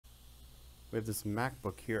we have this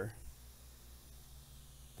MacBook here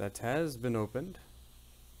that has been opened,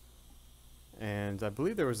 and I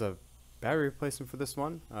believe there was a battery replacement for this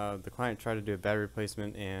one. The client tried to do a battery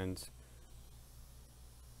replacement, and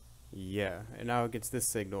yeah, and now it gets this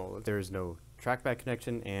signal. There is no trackpad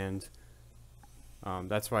connection, and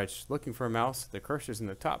that's why it's looking for a mouse. The cursor's in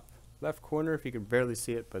the top left corner, if you can barely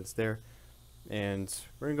see it, but it's there. And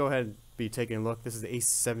we're gonna go ahead and be taking a look. This is the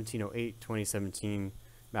A1708 2017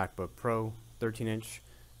 MacBook Pro 13-inch,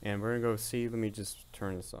 and we're gonna go see. Let me just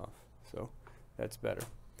turn this off, so that's better.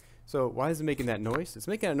 So why is it making that noise? It's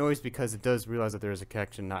making that noise because it does realize that there is a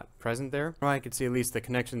connection not present there. I can see at least the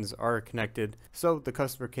connections are connected. So the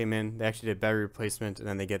customer came in, they actually did battery replacement, and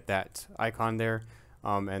then they get that icon there,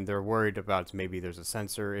 and they're worried about maybe there's a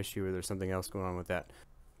sensor issue or there's something else going on with that.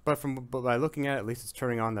 But by looking at it, at least it's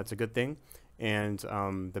turning on. That's a good thing. And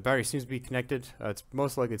the battery seems to be connected. It's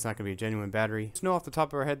most likely it's not going to be a genuine battery. Just know off the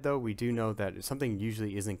top of our head though, we do know that if something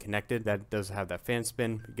usually isn't connected, that does have that fan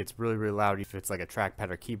spin. It gets really, really loud if it's like a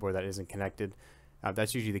trackpad or keyboard that isn't connected.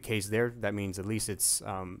 That's usually the case there. That means at least it's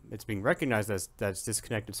being recognized as that's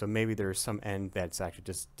disconnected. So maybe there's some end that's actually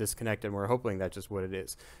just disconnected, and we're hoping that's just what it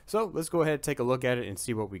is. So let's go ahead and take a look at it and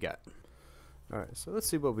see what we got. Alright, so let's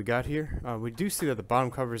see what we got here. We do see that the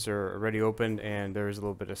bottom covers are already opened, and there's a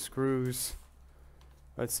little bit of screws.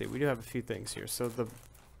 Let's see, we do have a few things here. So the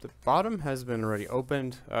bottom has been already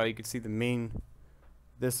opened. You can see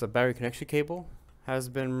this battery connection cable has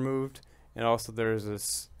been removed, and also there's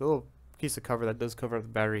this little piece of cover that does cover up the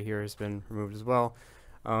battery here has been removed as well.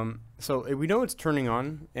 So we know it's turning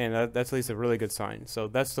on, and that's at least a really good sign. So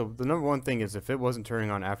that's the number one thing is if it wasn't turning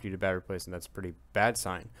on after you did battery replacement, that's a pretty bad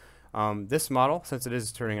sign. This model, since it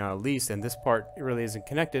is turning on at least, and this part really isn't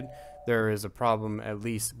connected, there is a problem. At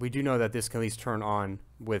least we do know that this can at least turn on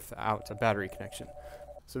without a battery connection.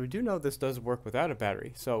 So we do know this does work without a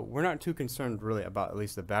battery. So we're not too concerned really about at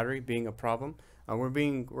least the battery being a problem.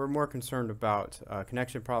 We're more concerned about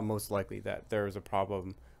connection problem. Most likely that there is a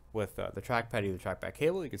problem with the trackpad, either trackpad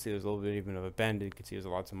cable. You can see there's a little bit even of a bend. You can see there's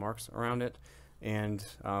lots of marks around it. And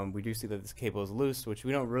we do see that this cable is loose, which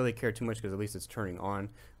we don't really care too much because at least it's turning on.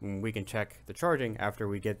 And we can check the charging after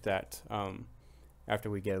we get that, after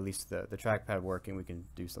we get at least the trackpad working. We can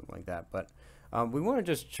do something like that. But we want to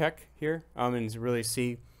just check here and really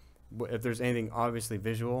see if there's anything obviously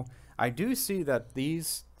visual. I do see that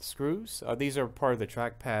these screws, these are part of the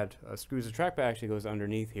trackpad screws. The trackpad actually goes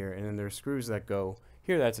underneath here, and then there's screws that go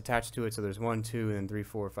here that's attached to it. So there's 1, 2, and then 3,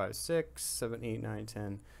 4, 5, 6, 7, 8, 9,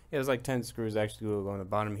 10. Yeah, there's like 10 screws actually go on the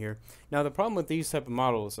bottom here. Now the problem with these type of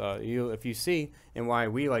models, if you see, and why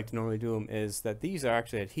we like to normally do them, is that these are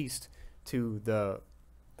actually adhesed to the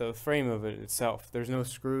frame of it itself. There's no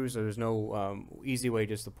screws, or there's no easy way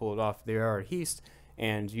just to pull it off. They are adhesed,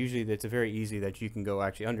 and usually it's very easy that you can go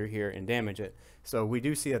actually under here and damage it. So we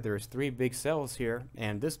do see that there's 3 big cells here,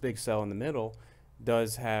 and this big cell in the middle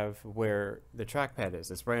does have where the trackpad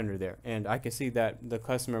is. It's right under there, and I can see that the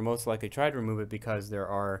customer most likely tried to remove it because there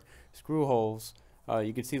are screw holes.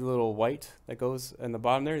 You can see the little white that goes in the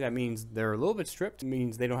bottom there. That means they're a little bit stripped. It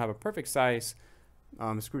means they don't have a perfect size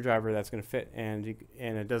screwdriver that's going to fit, and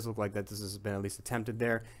it does look like that this has been at least attempted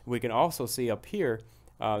there. We can also see up here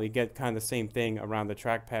you get kind of the same thing around the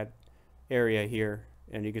trackpad area here,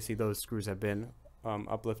 and you can see those screws have been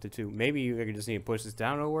uplifted too. Maybe you just need to push this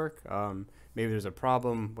down, it'll work. Maybe there's a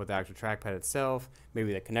problem with the actual trackpad itself.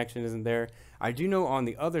 Maybe the connection isn't there. I do know on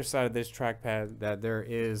the other side of this trackpad that there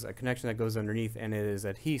is a connection that goes underneath, and it is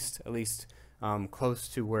adhesed, at least close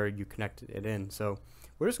to where you connected it in. So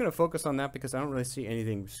we're just going to focus on that because I don't really see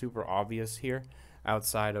anything super obvious here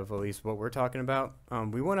outside of at least what we're talking about.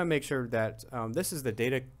 We want to make sure that this is the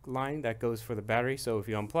data line that goes for the battery. So if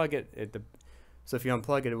you unplug it,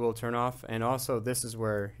 it will turn off. And also this is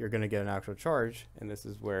where you're going to get an actual charge, and this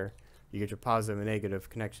is where you get your positive and negative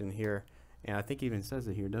connection here. And I think it even says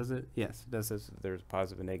it here, does it? Yes, it does. Says there's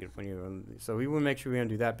positive and negative when you. So we want to make sure we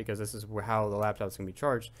undo that because this is how the laptop's going to be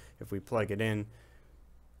charged if we plug it in,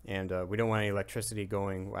 and we don't want any electricity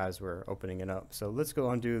going as we're opening it up. So let's go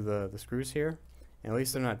undo the screws here, and at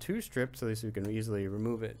least they're not too stripped, so at least we can easily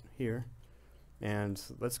remove it here. And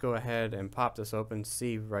let's go ahead and pop this open,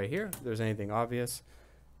 see right here if there's anything obvious,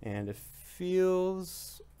 and it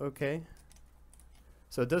feels okay.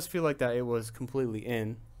 So it does feel like that it was completely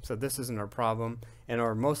in. So this isn't our problem, and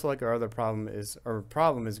our most likely our other problem is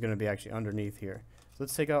going to be actually underneath here. So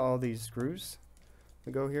let's take out all these screws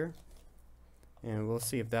that go here, and we'll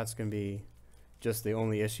see if that's going to be just the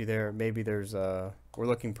only issue there. Maybe there's we're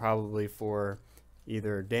looking probably for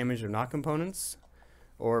either damaged or not components,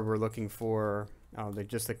 or we're looking for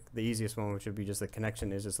The easiest one, which would be just the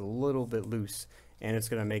connection is just a little bit loose, and it's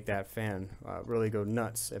going to make that fan really go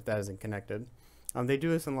nuts if that isn't connected. They do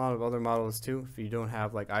this in a lot of other models too. If you don't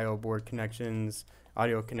have like I/O board connections,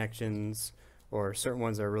 audio connections, or certain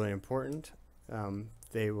ones that are really important,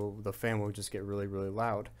 the fan will just get really, really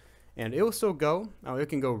loud, and it will still go. It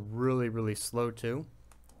can go really, really slow too,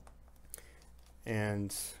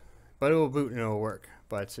 but it will boot and it will work.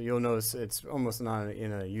 But so you'll notice it's almost not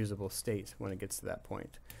in a usable state when it gets to that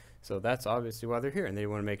point. So that's obviously why they're here, and they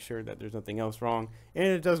want to make sure that there's nothing else wrong. And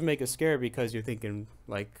it does make it scary because you're thinking,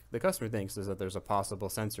 like the customer thinks, is that there's a possible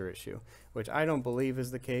sensor issue, which I don't believe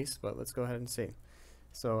is the case, but let's go ahead and see.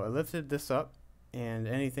 So I lifted this up, and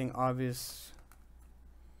anything obvious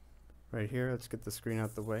right here, let's get the screen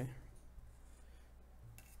out the way.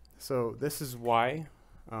 So this is why,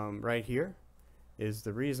 right here, is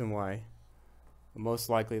the reason why most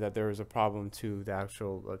likely that there is a problem to the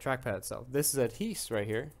actual trackpad itself. This is adhese right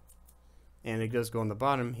here, and it does go on the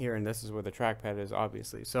bottom here, and this is where the trackpad is,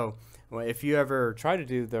 obviously. So if you ever try to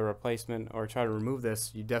do the replacement or try to remove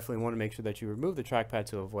this, you definitely want to make sure that you remove the trackpad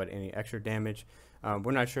to avoid any extra damage.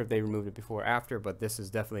 We're not sure if they removed it before or after, but this is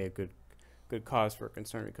definitely a good cause for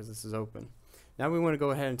concern because this is open. Now we want to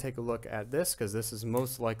go ahead and take a look at this, because this is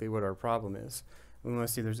most likely what our problem is. We want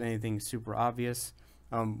to see if there's anything super obvious.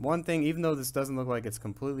 One thing, even though this doesn't look like it's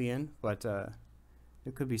completely in, but there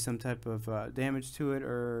could be some type of damage to it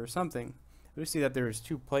or something. We see that there's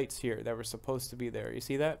two plates here that were supposed to be there. You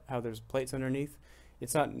see that? How there's plates underneath?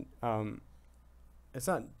 It's not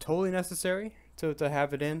totally necessary to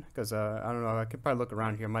have it in, because I don't know, I could probably look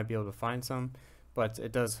around here, might be able to find some, but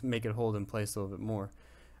it does make it hold in place a little bit more.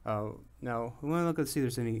 Now we want to look and see if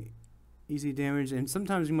there's any easy damage, and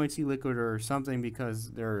sometimes you might see liquid or something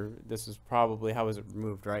because this is probably how is it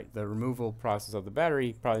removed, right? The removal process of the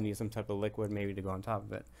battery probably needs some type of liquid maybe to go on top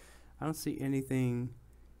of it. I don't see anything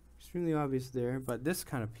extremely obvious there, but this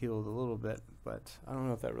kind of peeled a little bit, but I don't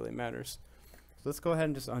know if that really matters. So let's go ahead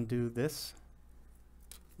and just undo this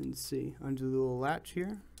and see, undo the little latch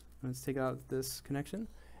here. Let's take out this connection,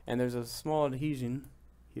 and there's a small adhesion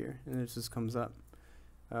here, and it just comes up.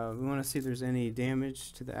 We want to see if there's any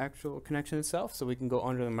damage to the actual connection itself, so we can go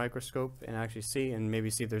under the microscope and actually see, and maybe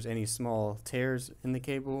see if there's any small tears in the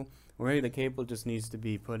cable, or maybe the cable just needs to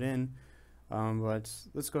be put in. But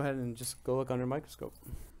let's go ahead and just go look under the microscope.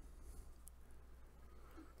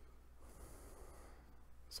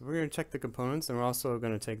 So we're going to check the components, and we're also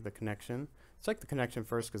going to take the connection. Let's check the connection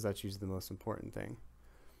first, because that's usually the most important thing.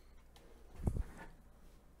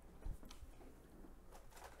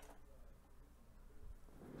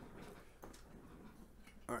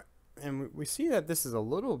 And we see that this is a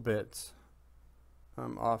little bit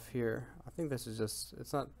off here. I think this is just,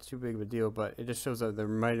 it's not too big of a deal, but it just shows that there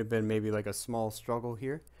might have been maybe like a small struggle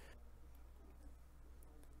here.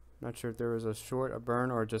 Not sure if there was a short, a burn,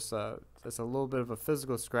 or just a little bit of a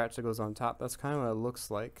physical scratch that goes on top. That's kind of what it looks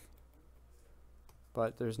like.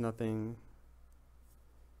 But there's nothing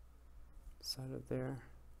inside of there.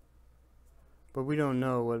 But we don't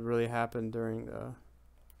know what really happened during the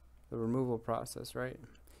removal process, right?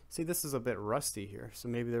 See, this is a bit rusty here, so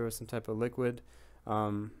maybe there was some type of liquid,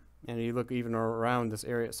 and you look even around this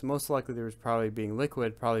area, so most likely there was probably being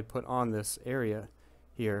liquid probably put on this area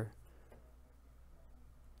here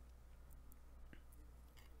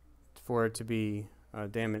for it to be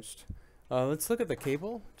damaged. Let's look at the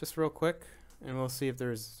cable just real quick, and we'll see if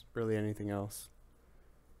there's really anything else.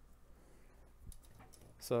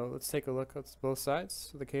 So let's take a look at both sides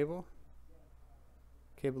of the cable.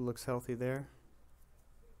 Cable looks healthy there.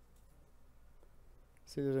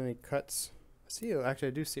 See if there's any cuts. Actually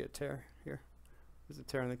I do see a tear here. There's a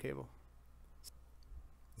tear in the cable.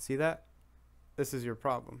 See that? This is your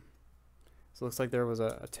problem. So it looks like there was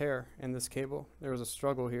a tear in this cable. There was a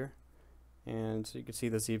struggle here, and so you can see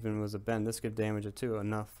this even was a bend. This could damage it too,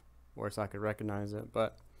 enough where I could recognize it.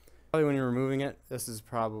 But probably when you're removing it, this is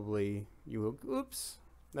probably, you will, oops,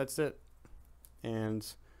 that's it. And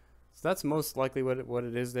so that's most likely what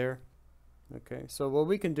it is there. Okay, so what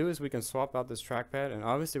we can do is we can swap out this trackpad, and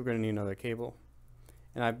obviously we're going to need another cable.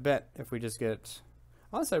 And I bet if we just get,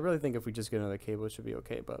 honestly I really think if we just get another cable it should be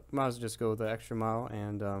okay, but might as well just go the extra mile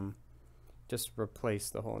and just replace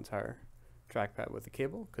the whole entire trackpad with the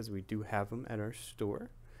cable, because we do have them at our store.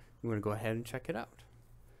 We want to go ahead and check it out.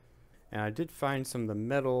 And I did find some of the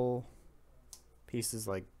metal pieces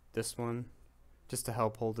like this one, just to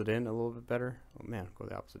help hold it in a little bit better. Oh man, go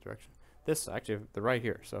the opposite direction. This actually, the right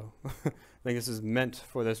here, so I think this is meant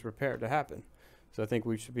for this repair to happen. So I think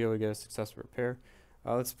we should be able to get a successful repair.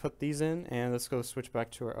 Let's put these in, and let's go switch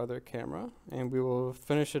back to our other camera, and we will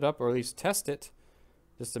finish it up, or at least test it,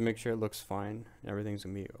 just to make sure it looks fine. Everything's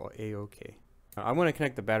gonna be a-okay. I want to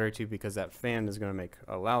connect the battery too because that fan is gonna make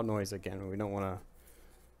a loud noise again. We don't want to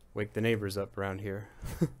wake the neighbors up around here.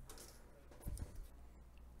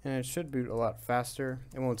 And it should boot a lot faster.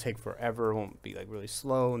 It won't take forever. It won't be like really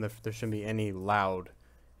slow, and there shouldn't be any loud,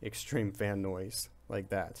 extreme fan noise like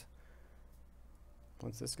that.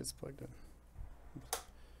 Once this gets plugged in.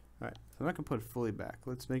 Alright, so I'm not gonna put it fully back.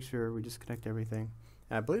 Let's make sure we just connect everything.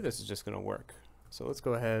 And I believe this is just gonna work. So let's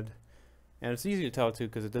go ahead. And it's easy to tell too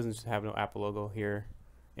because it doesn't have no Apple logo here.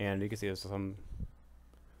 And you can see there's some,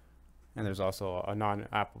 and there's also a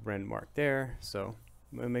non-Apple brand mark there. So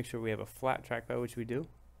I'm gonna make sure we have a flat trackpad, which we do.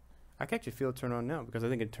 I can actually feel it turn on now because I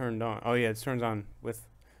think it turned on. Oh yeah, it turns on with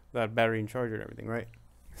that battery and charger and everything, right?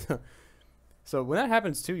 So when that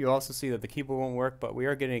happens too, you also see that the keyboard won't work, but we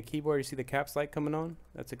are getting a keyboard. You see the caps light coming on?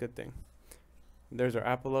 That's a good thing. There's our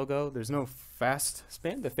Apple logo. There's no fast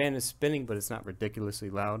spin. The fan is spinning, but it's not ridiculously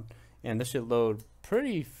loud. And this should load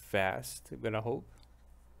pretty fast, I'm gonna hope.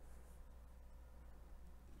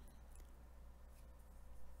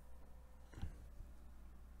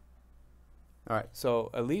 Alright, so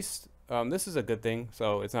at least this is a good thing.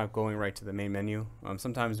 So it's not going right to the main menu.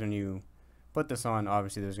 Sometimes when you put this on,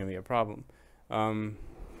 obviously there's going to be a problem.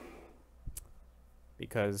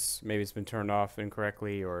 Because maybe it's been turned off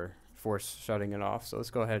incorrectly or force shutting it off. So let's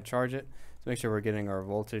go ahead and charge it. Let's make sure we're getting our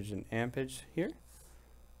voltage and ampage here.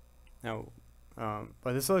 Now,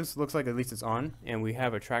 but this looks like at least it's on, and we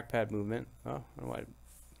have a trackpad movement. Oh, I don't know why I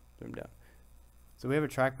zoomed down. So we have a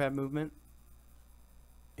trackpad movement.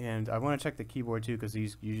 And I want to check the keyboard too because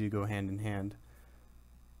these usually go hand in hand.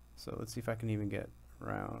 So let's see if I can even get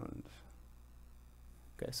around.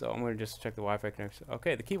 Okay, so I'm going to just check the Wi-Fi connection.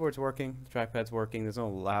 Okay, the keyboard's working, the trackpad's working, there's no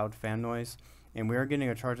loud fan noise. And we are getting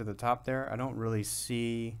a charge at the top there. I don't really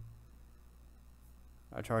see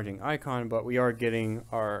a charging icon, but we are getting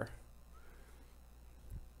our...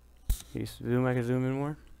 Can you zoom? I can zoom in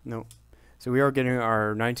more? No. So we are getting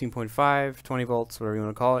our 19.5, 20 volts, whatever you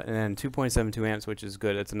want to call it, and then 2.72 amps, which is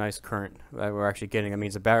good. It's a nice current that we're actually getting. That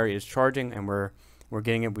means the battery is charging, and we're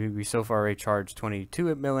getting it. We so far already charged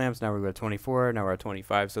 22 milliamps. Now we're at 24. Now we're at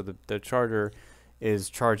 25. So the charger is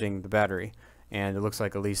charging the battery, and it looks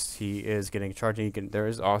like at least he is getting charging. There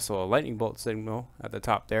is also a lightning bolt signal at the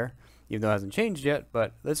top there, even though it hasn't changed yet.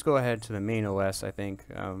 But let's go ahead to the main OS. I think.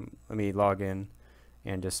 Let me log in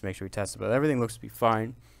and just make sure we test it. But everything looks to be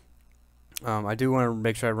fine. I do want to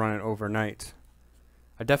make sure I run it overnight.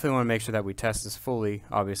 I definitely want to make sure that we test this fully,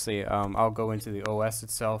 obviously. I'll go into the OS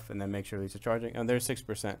itself and then make sure it's charging. And there's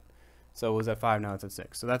 6%. So it was at 5, now it's at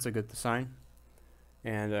 6. So that's a good sign.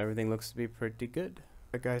 And everything looks to be pretty good.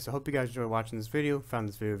 Alright guys, I hope you guys enjoyed watching this video. Found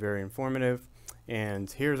this video very informative. And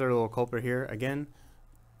here's our little culprit here. Again,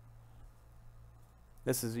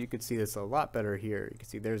 this is, you can see this a lot better here. You can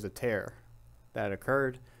see there's a tear that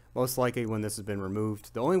occurred. Most likely when this has been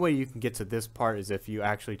removed. The only way you can get to this part is if you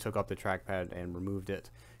actually took up the trackpad and removed it,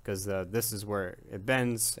 because this is where it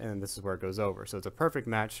bends and this is where it goes over. So it's a perfect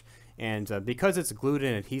match, and because it's glued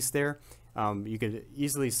in adhesive there, you could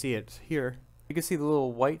easily see it here. You can see the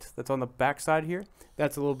little white that's on the back side here.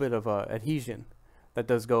 That's a little bit of adhesion that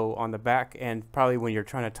does go on the back, and probably when you're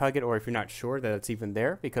trying to tug it, or if you're not sure that it's even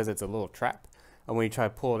there because it's a little trap. And when you try to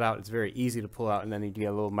pull it out, it's very easy to pull out, and then you get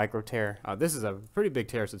a little micro tear. This is a pretty big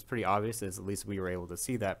tear, so it's pretty obvious. At least we were able to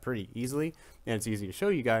see that pretty easily, and it's easy to show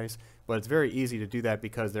you guys. But it's very easy to do that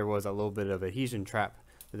because there was a little bit of adhesion trap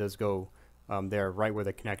that does go there right where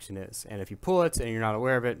the connection is. And if you pull it and you're not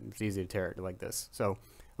aware of it, it's easy to tear it like this. So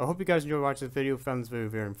I hope you guys enjoyed watching this video. Found this video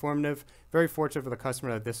very informative. Very fortunate for the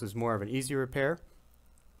customer that this was more of an easy repair,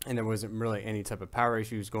 and there wasn't really any type of power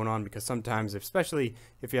issues going on, because sometimes, especially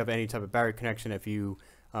if you have any type of battery connection, if you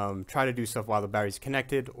try to do stuff while the battery's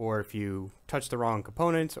connected, or if you touch the wrong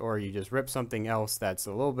component, or you just rip something else that's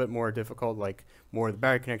a little bit more difficult, like more of the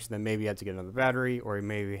battery connection, then maybe you have to get another battery, or you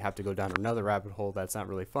maybe have to go down another rabbit hole that's not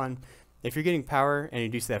really fun. If you're getting power and you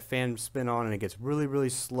do see that fan spin on and it gets really, really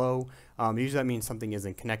slow, usually that means something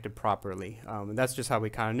isn't connected properly. And that's just how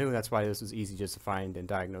we kind of knew. That's why this was easy just to find and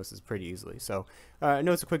diagnose this pretty easily. So I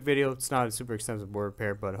know it's a quick video. It's not a super extensive board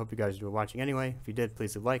repair, but I hope you guys enjoyed watching anyway. If you did,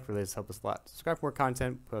 please leave a like. Really, this helps us a lot. Subscribe for more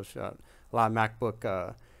content. Push a lot of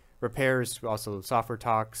MacBook repairs, also software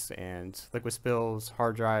talks and liquid spills,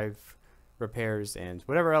 hard drive repairs, and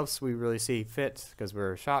whatever else we really see fit, because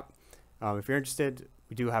we're a shop. If you're interested,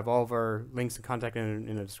 we do have all of our links and contact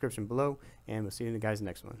in the description below, and we'll see you guys in the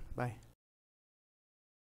next one. Bye.